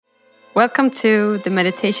Welcome to the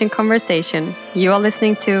Meditation Conversation. You are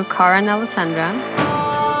listening to Cara and Alessandra.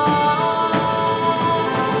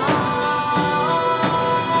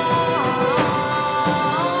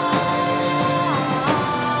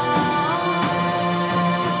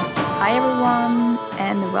 Hi everyone,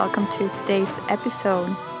 and welcome to today's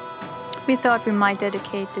episode. We thought we might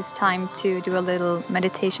dedicate this time to do a little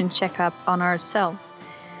meditation checkup on ourselves.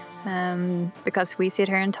 Because we sit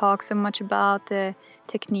here and talk so much about the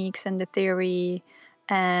techniques and the theory.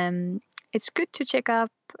 It's good to check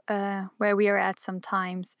up where we are at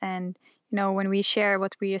sometimes. And, when we share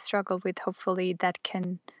what we struggle with, hopefully that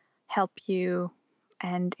can help you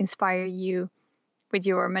and inspire you with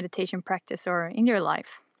your meditation practice or in your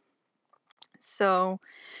life. So,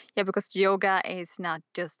 because yoga is not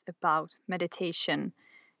just about meditation.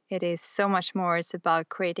 It is so much more. It's about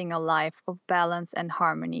creating a life of balance and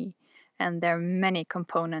harmony. And there are many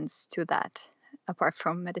components to that apart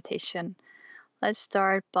from meditation. Let's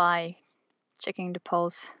start by checking the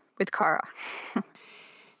pulse with Cara.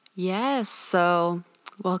 Yes, so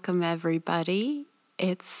welcome everybody.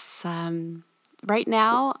 It's right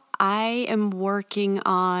now I am working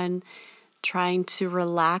on trying to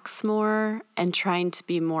relax more and trying to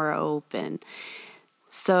be more open.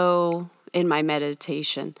 So in my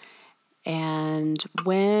meditation. And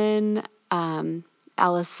when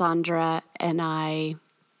Alessandra and I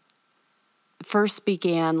first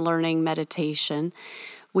began learning meditation,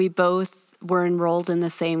 we both were enrolled in the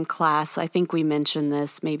same class. I think we mentioned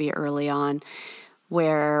this maybe early on,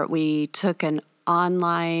 where we took an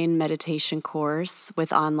online meditation course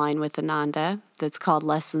with Online with Ananda that's called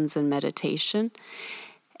Lessons in Meditation.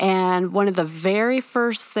 And one of the very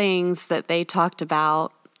first things that they talked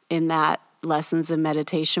about in that Lessons in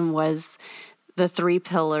Meditation was the 3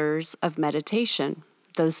 pillars of meditation,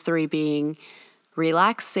 those 3 being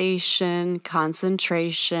relaxation,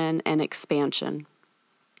 concentration, and expansion.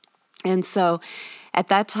 And so at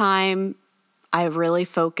that time, I really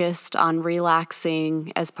focused on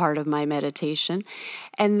relaxing as part of my meditation.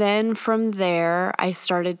 And then from there, I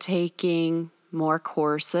started taking more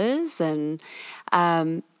courses, and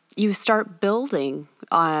you start building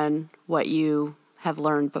on what you have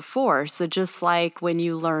learned before. So just like when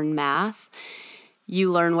you learn math,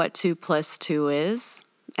 you learn what 2 plus 2 is,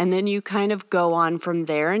 and then you kind of go on from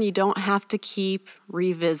there, and you don't have to keep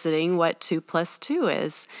revisiting what 2 plus 2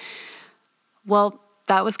 is. Well,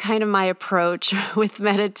 that was kind of my approach with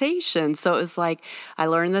meditation. So it was like I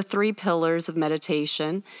learned the 3 pillars of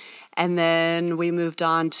meditation, and then we moved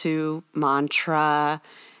on to mantra,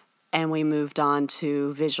 and we moved on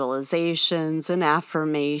to visualizations and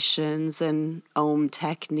affirmations and Om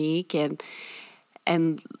technique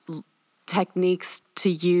and techniques to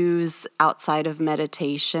use outside of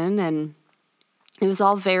meditation. And it was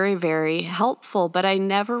all very, very helpful, but I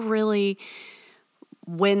never really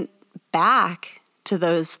went back to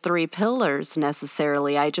those 3 pillars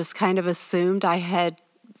necessarily. I just kind of assumed I had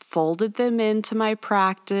folded them into my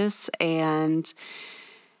practice and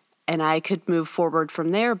I could move forward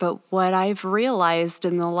from there. But what I've realized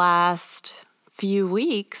in the last few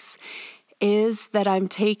weeks is that I'm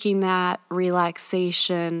taking that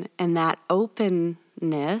relaxation and that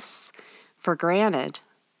openness for granted.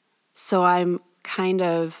 So I'm kind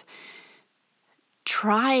of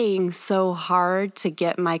trying so hard to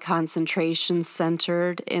get my concentration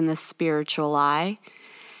centered in the spiritual eye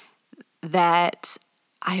that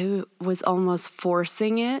I was almost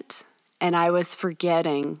forcing it, and I was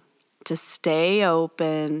forgetting to stay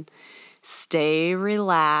open, stay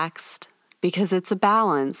relaxed, because it's a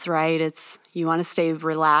balance, right? You want to stay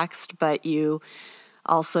relaxed, but you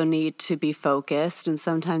also need to be focused, and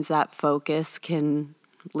sometimes that focus can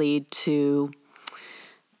lead to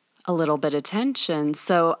a little bit of tension.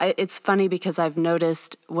 So it's funny because I've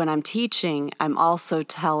noticed when I'm teaching, I'm also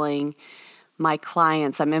telling my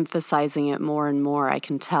clients, I'm emphasizing it more and more. I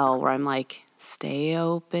can tell where I'm like, stay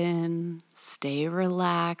open, stay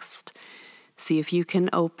relaxed, see if you can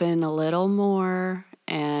open a little more.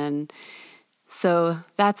 And so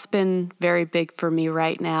that's been very big for me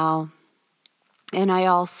right now. And I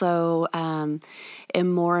also am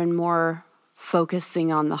more and more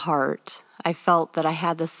focusing on the heart. I felt that I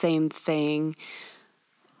had the same thing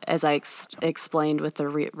as I explained with the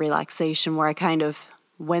relaxation, where I kind of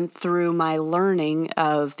went through my learning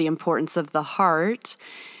of the importance of the heart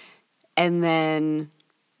and then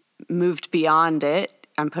moved beyond it.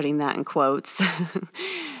 I'm putting that in quotes.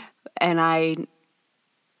 And I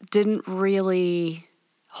didn't really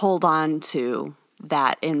hold on to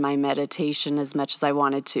that in my meditation as much as I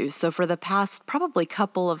wanted to. So for the past probably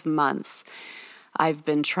couple of months, I've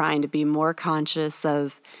been trying to be more conscious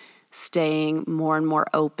of staying more and more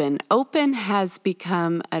open. Open has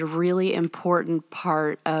become a really important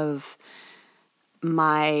part of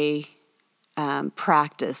my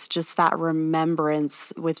practice, just that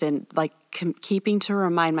remembrance within, like keeping to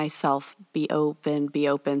remind myself, be open, be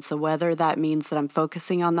open. So whether that means that I'm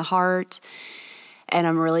focusing on the heart and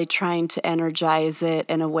I'm really trying to energize it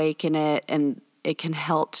and awaken it, and it can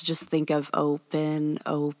help to just think of open,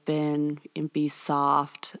 open, and be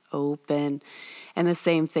soft, open. And the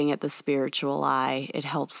same thing at the spiritual eye. It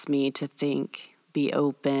helps me to think, be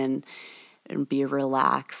open, and be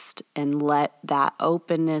relaxed, and let that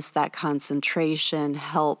openness, that concentration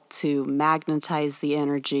help to magnetize the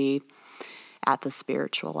energy at the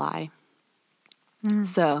spiritual eye.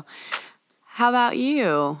 So how about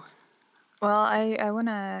you? Well, I want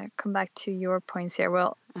to come back to your points here.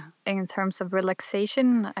 Well, in terms of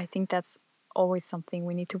relaxation, I think that's always something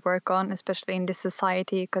we need to work on, especially in this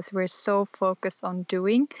society, because we're so focused on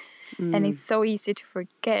doing, and it's so easy to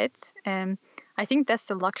forget. And I think that's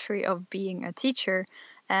the luxury of being a teacher,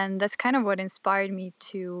 and that's kind of what inspired me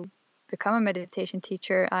to become a meditation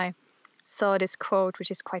teacher. I saw this quote, which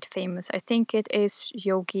is quite famous. I think it is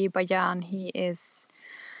Yogi Bhajan. He is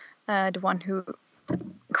the one who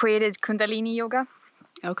created Kundalini Yoga.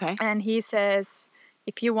 Okay. And he says,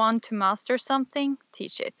 if you want to master something,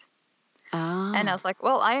 teach it. Oh. And I was like,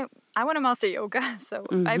 well, I want to master yoga, so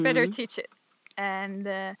I better teach it. And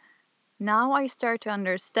now I start to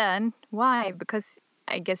understand why, because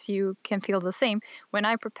I guess you can feel the same. When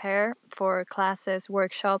I prepare for classes,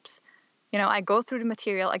 workshops, I go through the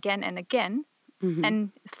material again and again.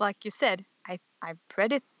 And it's like you said, I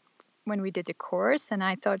read it when we did the course, and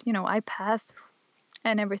I thought, I passed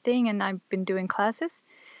and everything, and I've been doing classes.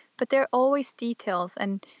 But there are always details,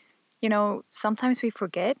 and, sometimes we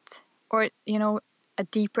forget, or, a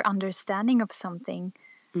deeper understanding of something.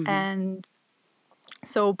 And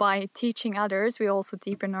so by teaching others, we also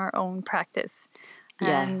deepen our own practice.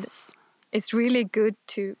 And Yes. it's really good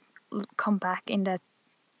to come back in that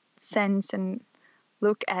sense and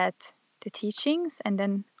look at the teachings. And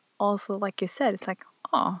then also, like you said, it's like,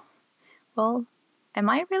 oh, well, am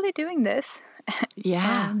I really doing this?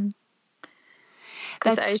 Yeah.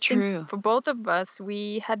 Because That's I true. think for both of us,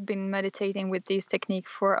 we had been meditating with this technique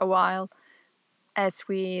for a while as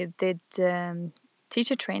we did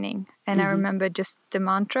teacher training. And I remember just the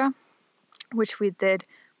mantra, which we did,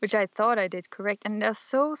 which I thought I did correct. And they're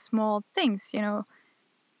so small things,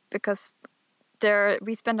 because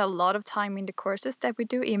we spend a lot of time in the courses that we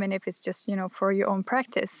do, even if it's just, for your own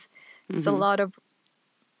practice. It's a lot of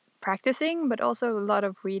practicing, but also a lot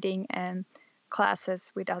of reading and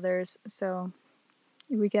classes with others. So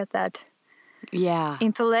we get that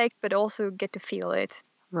intellect, but also get to feel it.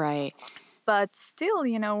 Right. But still,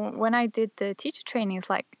 when I did the teacher training, it's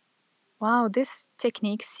like, wow, this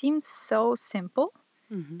technique seems so simple.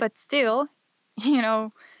 But still,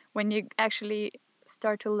 when you actually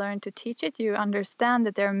start to learn to teach it, you understand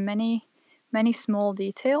that there are many, many small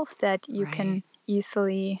details that you can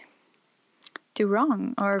easily do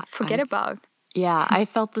wrong or forget about. Yeah, I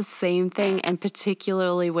felt the same thing, and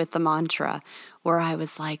particularly with the mantra, where I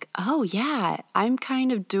was like, oh, yeah, I'm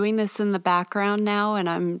kind of doing this in the background now, and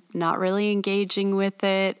I'm not really engaging with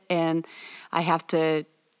it. And I have to,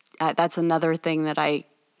 that's another thing that I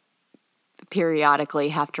periodically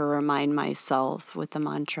have to remind myself with the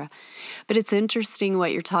mantra. But it's interesting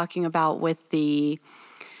what you're talking about with the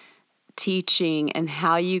teaching and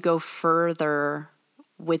how you go further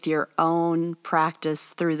with your own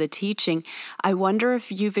practice through the teaching. I wonder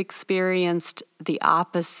if you've experienced the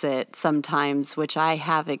opposite sometimes, which I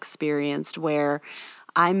have experienced, where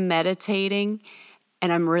I'm meditating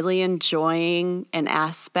and I'm really enjoying an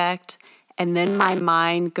aspect, and then my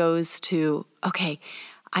mind goes to, okay,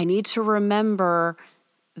 I need to remember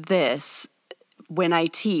this when I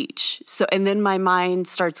teach. So, and then my mind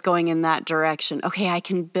starts going in that direction. Okay, I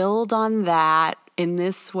can build on that in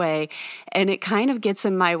this way. And it kind of gets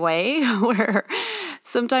in my way where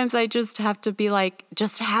sometimes I just have to be like,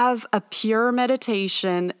 just have a pure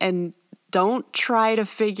meditation and don't try to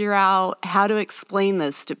figure out how to explain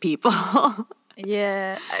this to people.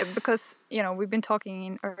 Yeah, because, we've been talking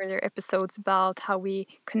in earlier episodes about how we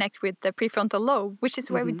connect with the prefrontal lobe, which is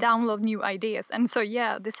where we download new ideas. And so,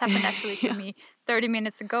 this happened actually to me 30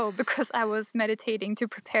 minutes ago, because I was meditating to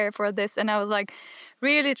prepare for this. And I was like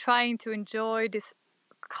really trying to enjoy this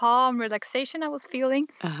calm relaxation I was feeling.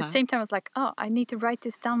 At the same time, I was like, oh, I need to write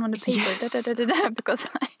this down on the paper, because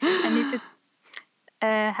I need to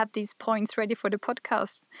have these points ready for the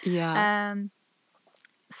podcast. Yeah.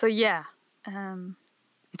 So,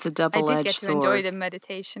 it's a double-edged sword. I did get to enjoy the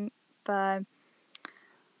meditation, but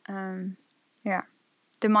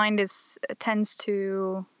the mind tends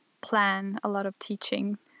to plan a lot of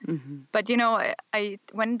teaching. But I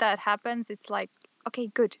when that happens, it's like, okay,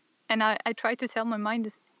 good. And I try to tell my mind,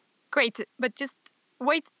 is great, but just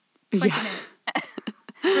wait 20 minutes.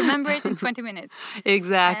 Remember it in 20 minutes.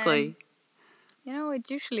 Exactly. And, it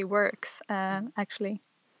usually works, actually.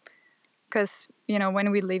 Because,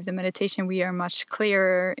 when we leave the meditation, we are much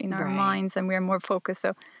clearer in our minds and we are more focused.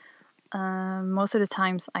 So most of the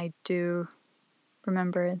times I do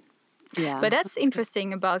remember it. Yeah. But that's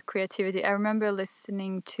interesting about creativity. I remember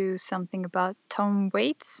listening to something about Tom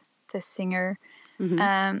Waits, the singer.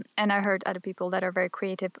 And I heard other people that are very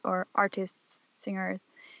creative or artists, singers.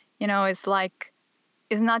 It's like,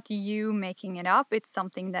 it's not you making it up. It's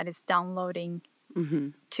something that is downloading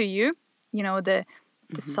to you.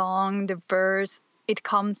 The song, the verse, it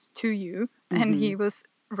comes to you. And he was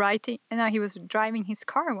writing, he was driving his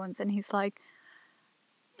car once, and he's like,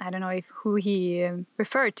 I don't know who he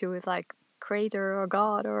referred to as like creator or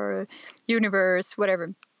God or universe,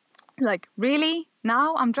 whatever. Like, really?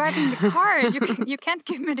 Now I'm driving the car. You can't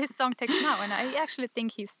give me this song text now. And I actually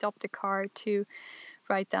think he stopped the car to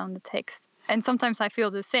write down the text. And sometimes I feel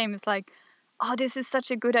the same. It's like, oh, this is such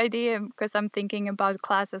a good idea, because I'm thinking about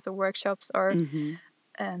classes or workshops or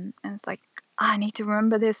and it's like, I need to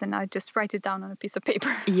remember this, and I just write it down on a piece of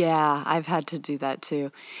paper. Yeah, I've had to do that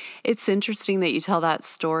too. It's interesting that you tell that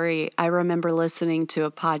story. I remember listening to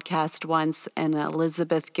a podcast once, and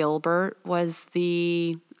Elizabeth Gilbert was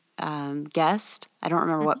the guest. I don't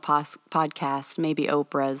remember what podcast, maybe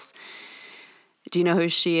Oprah's. Do you know who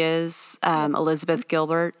she is? Yes. Elizabeth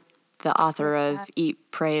Gilbert, the author of Eat,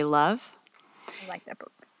 Pray, Love. I like that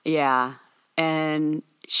book. Yeah. And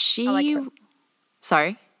she... I like her.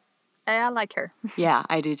 Sorry? I like her. Yeah,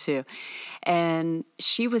 I do too. And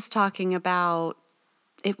she was talking about,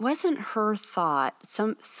 it wasn't her thought.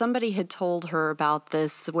 Somebody had told her about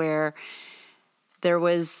this, where there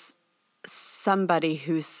was somebody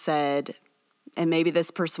who said, and maybe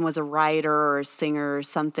this person was a writer or a singer or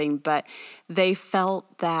something, but they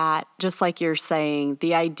felt that, just like you're saying,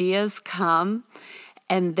 the ideas come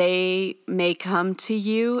and they may come to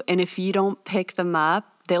you, and if you don't pick them up,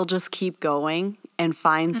 they'll just keep going and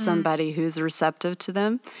find somebody who's receptive to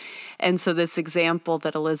them. And so this example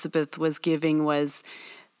that Elizabeth was giving was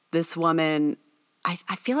this woman, I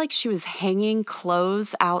feel like she was hanging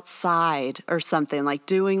clothes outside or something, like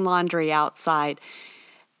doing laundry outside.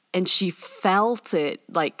 And she felt it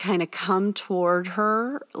like kind of come toward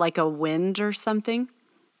her like a wind or something.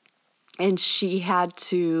 And she had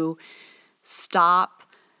to stop,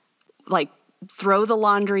 like throw the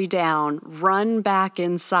laundry down, run back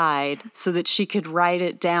inside so that she could write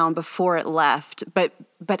it down before it left. But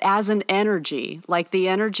as an energy, like the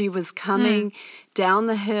energy was coming down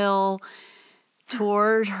the hill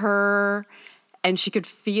toward her, and she could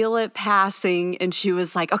feel it passing, and she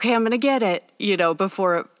was like, okay, I'm going to get it,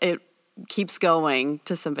 before it keeps going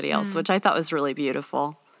to somebody else, which I thought was really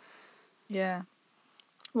beautiful. Yeah.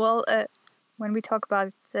 Well, when we talk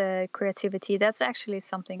about creativity, that's actually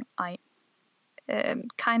something I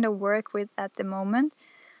kind of work with at the moment.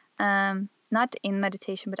 Not in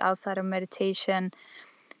meditation, but outside of meditation,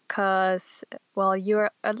 because, well,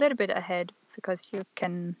 you're a little bit ahead because you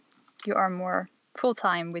are more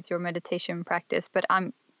full-time with your meditation practice, but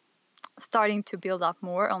I'm starting to build up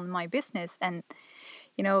more on my business. And,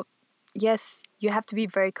 yes, you have to be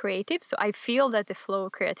very creative. So I feel that the flow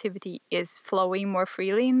of creativity is flowing more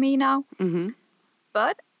freely in me now.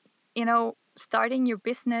 But, starting your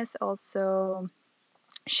business also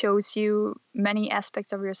shows you many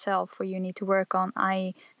aspects of yourself where you need to work on.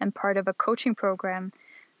 I am part of a coaching program,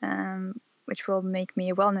 which will make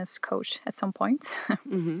me a wellness coach at some point.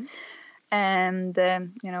 And,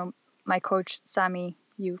 my coach, Sami,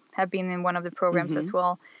 you have been in one of the programs as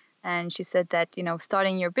well. And she said that,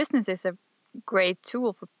 starting your business is a great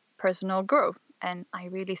tool for personal growth. And I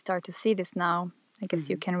really start to see this now. I guess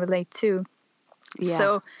you can relate too. Yeah.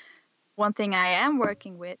 So one thing I am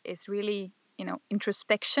working with is really,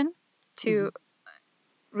 introspection, to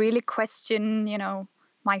really question,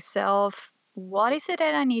 myself. What is it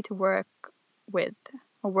that I need to work with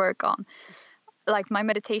or work on? Like my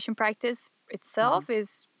meditation practice itself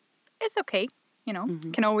it's okay,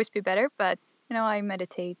 can always be better, but I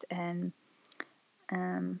meditate and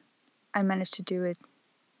I managed to do it.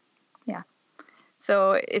 Yeah.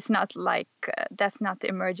 So it's not like that's not the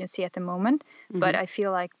emergency at the moment, but I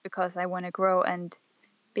feel like because I want to grow and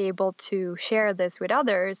be able to share this with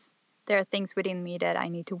others, there are things within me that I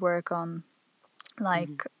need to work on,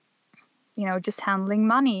 like, just handling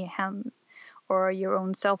money, or your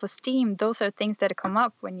own self-esteem. Those are things that come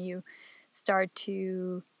up when you start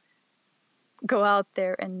to go out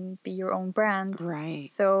there and be your own brand. Right.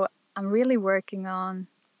 So I'm really working on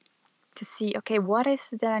to see, okay, what is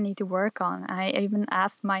it that I need to work on? I even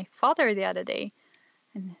asked my father the other day,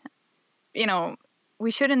 and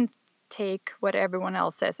we shouldn't take what everyone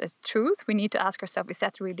else says as truth. We need to ask ourselves, is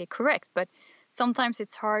that really correct? But sometimes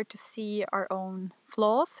it's hard to see our own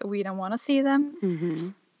flaws. We don't want to see them. Mm-hmm.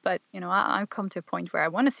 But, I've come to a point where I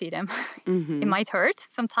want to see them. Mm-hmm. It might hurt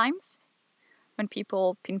sometimes when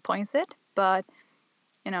people pinpoint it, but,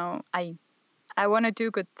 I want to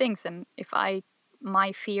do good things. And if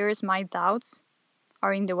my fears, my doubts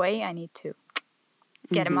are in the way, I need to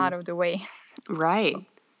get them out of the way. Right.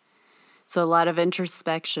 So a lot of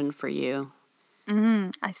introspection for you.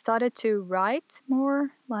 I started to write more,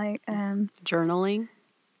 like Journaling?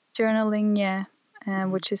 journaling, yeah,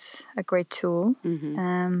 which is a great tool.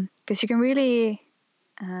 Because you can really,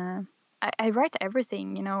 I write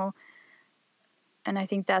everything, and I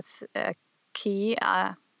think that's a key.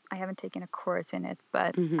 I haven't taken a course in it,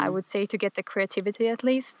 but I would say to get the creativity at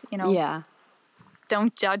least, Yeah.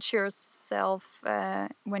 don't judge yourself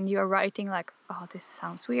when you're writing like, oh, this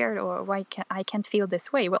sounds weird, or I can't feel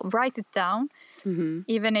this way. Well, write it down,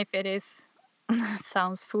 even if it is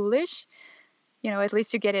sounds foolish. At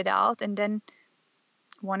least you get it out, and then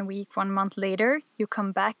 1 week, 1 month later, you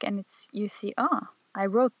come back and you see, I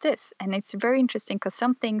wrote this. And it's very interesting because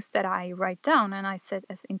some things that I write down and I set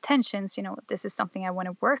as intentions, this is something I want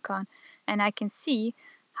to work on. And I can see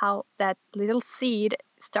how that little seed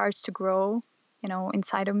starts to grow,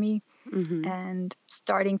 inside of me and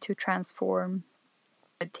starting to transform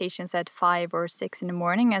meditations at 5 or 6 in the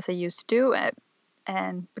morning as I used to do.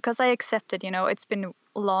 And because I accepted, it's been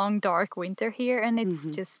a long, dark winter here, and it's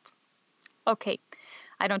just, okay,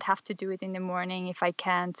 I don't have to do it in the morning. If I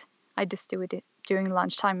can't, I just do it during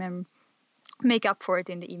lunchtime and make up for it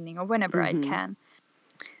in the evening or whenever I can.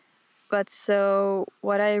 But so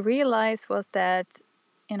what I realized was that,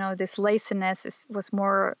 this laziness was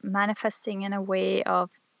more manifesting in a way of,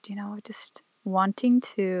 just wanting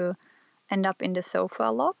to end up in the sofa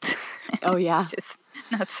a lot. Oh, yeah. Which is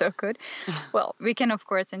not so good. Well, we can, of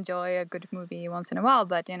course, enjoy a good movie once in a while,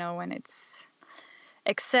 but, when it's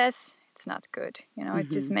excess, it's not good. It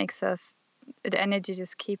just makes us, the energy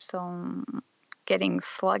just keeps on getting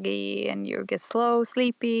sluggy and you get slow,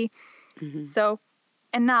 sleepy. So,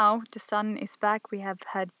 and now the sun is back. We have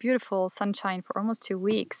had beautiful sunshine for almost 2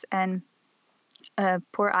 weeks. And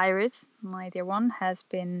poor Iris, my dear one, has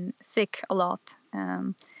been sick a lot.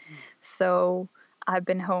 So I've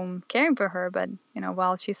been home caring for her. But,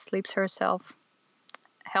 while she sleeps herself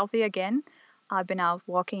healthy again, I've been out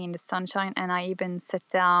walking in the sunshine, and I even sit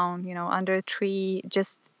down, under a tree,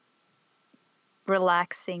 just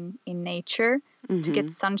relaxing in nature to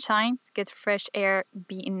get sunshine, to get fresh air,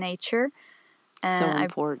 be in nature. And so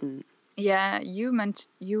important.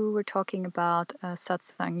 You were talking about a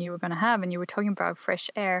satsang you were going to have, and you were talking about fresh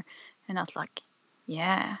air, and I was like,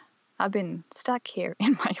 yeah, I've been stuck here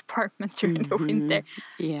in my apartment during the winter.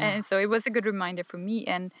 Yeah. And so it was a good reminder for me.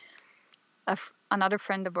 And another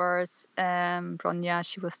friend of ours, Ronja,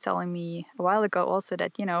 she was telling me a while ago also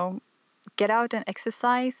that, get out and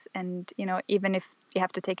exercise. And, even if you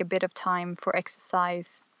have to take a bit of time for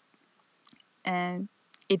exercise, and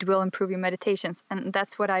it will improve your meditations. And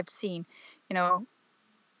that's what I've seen,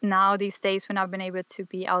 now these days when I've been able to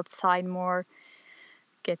be outside more,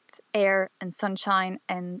 get air and sunshine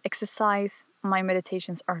and exercise, my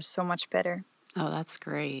meditations are so much better. Oh, that's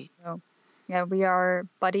great. So, yeah, we are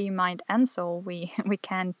body, mind, and soul. We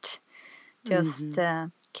can't just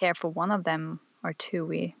care for one of them or two.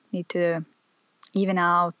 We need to even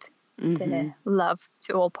out the love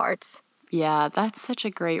to all parts. Yeah, that's such a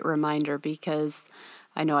great reminder, because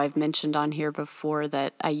I know I've mentioned on here before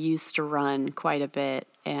that I used to run quite a bit,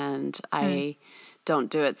 and I don't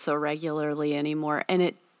do it so regularly anymore. And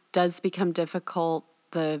it does become difficult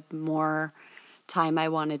the more time I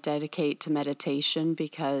want to dedicate to meditation,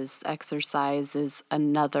 because exercise is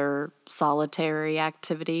another solitary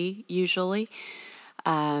activity usually.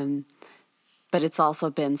 But it's also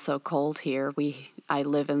been so cold here. I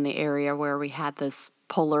live in the area where we had this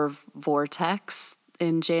polar vortex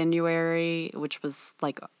in January, which was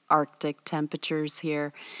like Arctic temperatures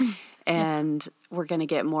here. And we're going to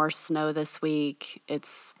get more snow this week.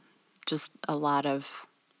 It's just a lot of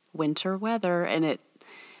winter weather, and it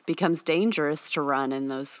becomes dangerous to run in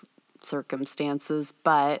those circumstances.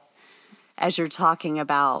 But as you're talking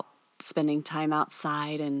about spending time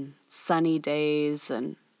outside and sunny days,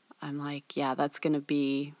 and I'm like, yeah, that's going to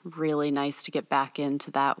be really nice to get back into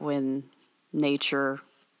that when nature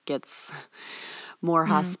gets more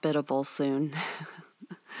hospitable soon.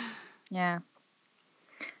 Yeah.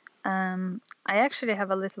 I actually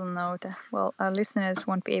have a little note. Well, our listeners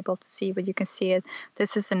won't be able to see, but you can see it.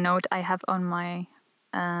 This is a note I have on my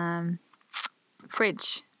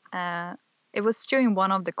fridge. It was during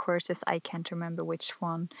one of the courses. I can't remember which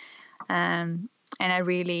one. And I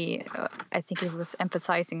really, I think it was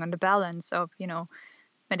emphasizing on the balance of,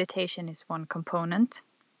 meditation is one component,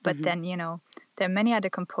 but then, there are many other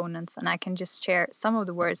components, and I can just share some of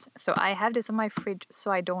the words. So I have this on my fridge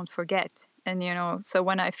so I don't forget. And, so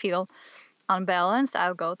when I feel unbalanced,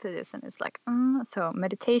 I'll go to this, and it's like, so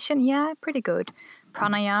meditation, yeah, pretty good.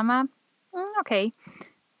 Pranayama, okay.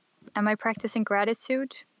 Am I practicing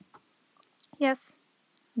gratitude? Yes.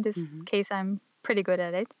 In this case, I'm pretty good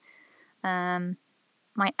at it.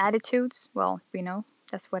 My attitudes, well,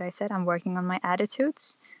 that's what I said. I'm working on my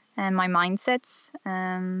attitudes and my mindsets,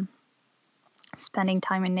 spending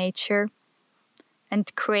time in nature,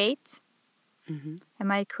 and create.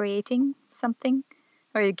 Am I creating something?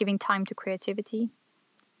 Or are you giving time to creativity?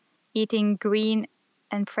 Eating green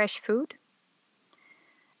and fresh food?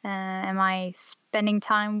 Am I spending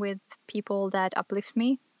time with people that uplift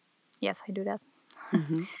me? Yes, I do that.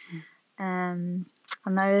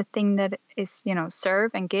 Another thing that is,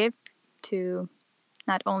 serve and give, to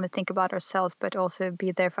not only think about ourselves, but also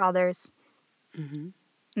be there for others. And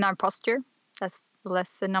our posture, that's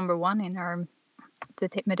lesson number 1 in our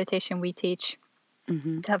meditation we teach,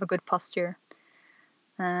 to have a good posture.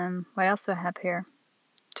 What else do I have here?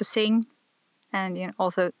 To sing, and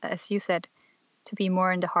also, as you said, to be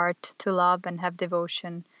more in the heart, to love and have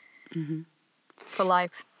devotion for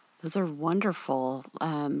life. Those are wonderful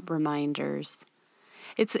reminders.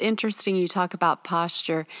 It's interesting you talk about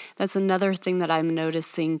posture. That's another thing that I'm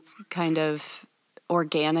noticing kind of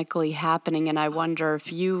organically happening, and I wonder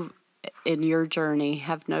if you, in your journey,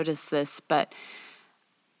 have noticed this, but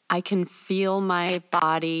I can feel my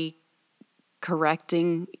body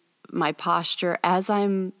correcting my posture as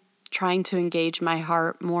I'm trying to engage my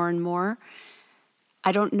heart more and more.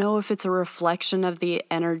 I don't know if it's a reflection of the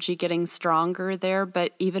energy getting stronger there,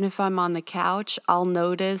 but even if I'm on the couch, I'll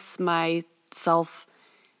notice myself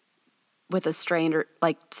with a strain,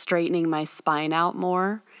 like straightening my spine out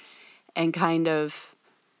more and kind of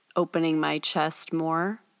opening my chest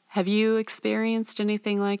more. Have you experienced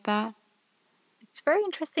anything like that? It's very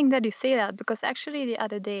interesting that you say that, because actually the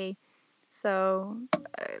other day, so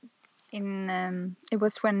it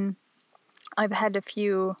was when I've had a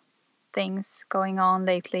few things going on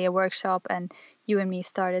lately, a workshop, and you and me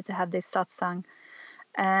started to have this satsang.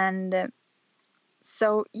 And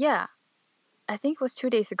so, yeah, I think it was 2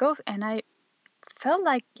 days ago, and I felt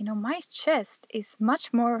like, my chest is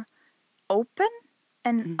much more open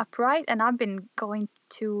and upright. And I've been going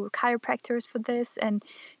to chiropractors for this, and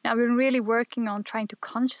I've been really working on trying to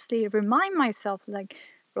consciously remind myself, like,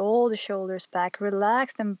 roll the shoulders back,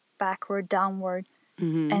 relax them backward, downward.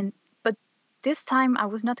 But this time I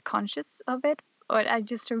was not conscious of it, but I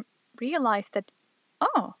just realized that,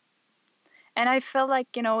 and I felt like,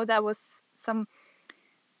 that was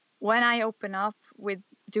when I open up with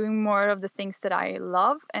doing more of the things that I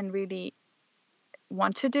love and really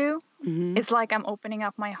want to do, it's like I'm opening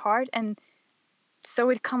up my heart, and so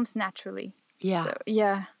it comes naturally. Yeah. So,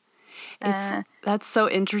 yeah. That's so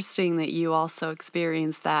interesting that you also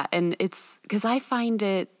experience that. And it's because I find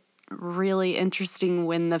it really interesting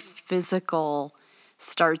when the physical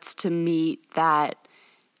starts to meet that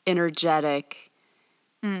energetic,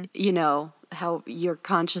 how you're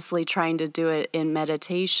consciously trying to do it in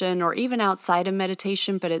meditation or even outside of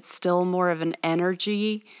meditation, but it's still more of an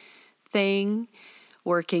energy thing,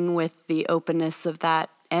 working with the openness of that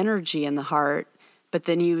energy in the heart. But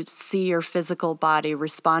then you see your physical body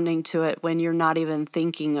responding to it when you're not even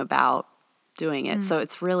thinking about doing it. So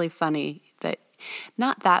it's really funny that,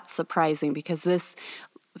 not that surprising, because this,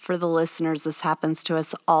 for the listeners, this happens to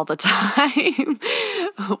us all the time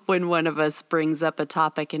when one of us brings up a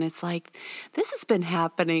topic and it's like, this has been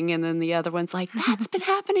happening. And then the other one's like, that's been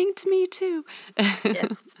happening to me too.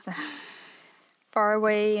 Yes. Far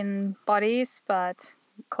away in bodies, but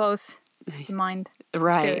close in mind,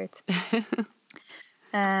 right. spirit.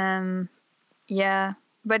 Yeah,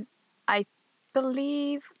 but I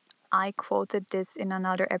believe I quoted this in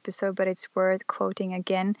another episode, but it's worth quoting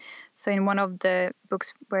again. So in one of the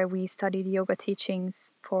books where we studied yoga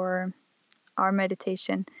teachings for our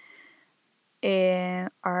meditation,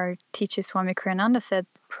 our teacher Swami Kriyananda said,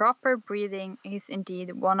 proper breathing is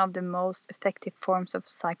indeed one of the most effective forms of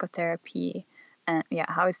psychotherapy. And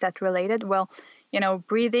how is that related? Well,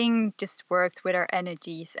 breathing just works with our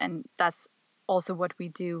energies, and that's also what we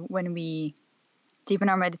do when we deepen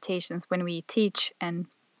our meditations, when we teach and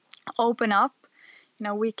open up,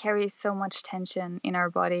 we carry so much tension in our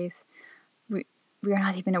bodies. We are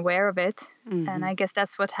not even aware of it. Mm-hmm. And I guess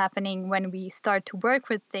that's what's happening when we start to work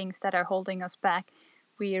with things that are holding us back.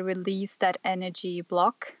 We release that energy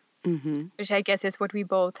block, Mm-hmm. which I guess is what we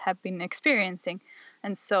both have been experiencing.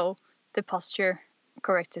 And so the posture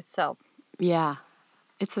corrects itself. Yeah,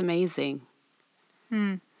 it's amazing.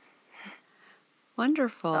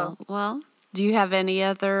 Wonderful. Well, do you have any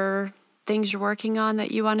other things you're working on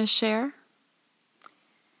that you want to share?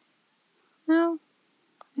 No,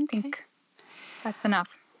 I think that's enough.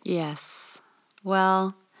 Yes.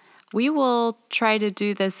 Well, we will try to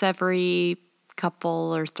do this every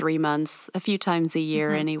couple or 3 months, a few times a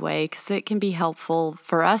year anyway, because it can be helpful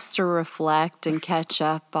for us to reflect and catch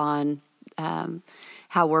up on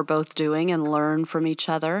how we're both doing and learn from each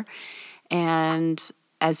other. And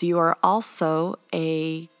as you are also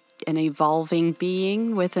an evolving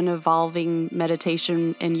being with an evolving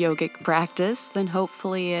meditation and yogic practice, then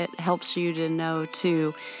hopefully it helps you to know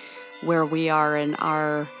too where we are in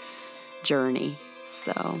our journey.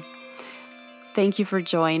 So thank you for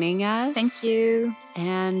joining us. Thank you.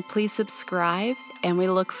 And please subscribe, and we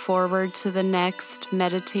look forward to the next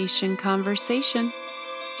meditation conversation.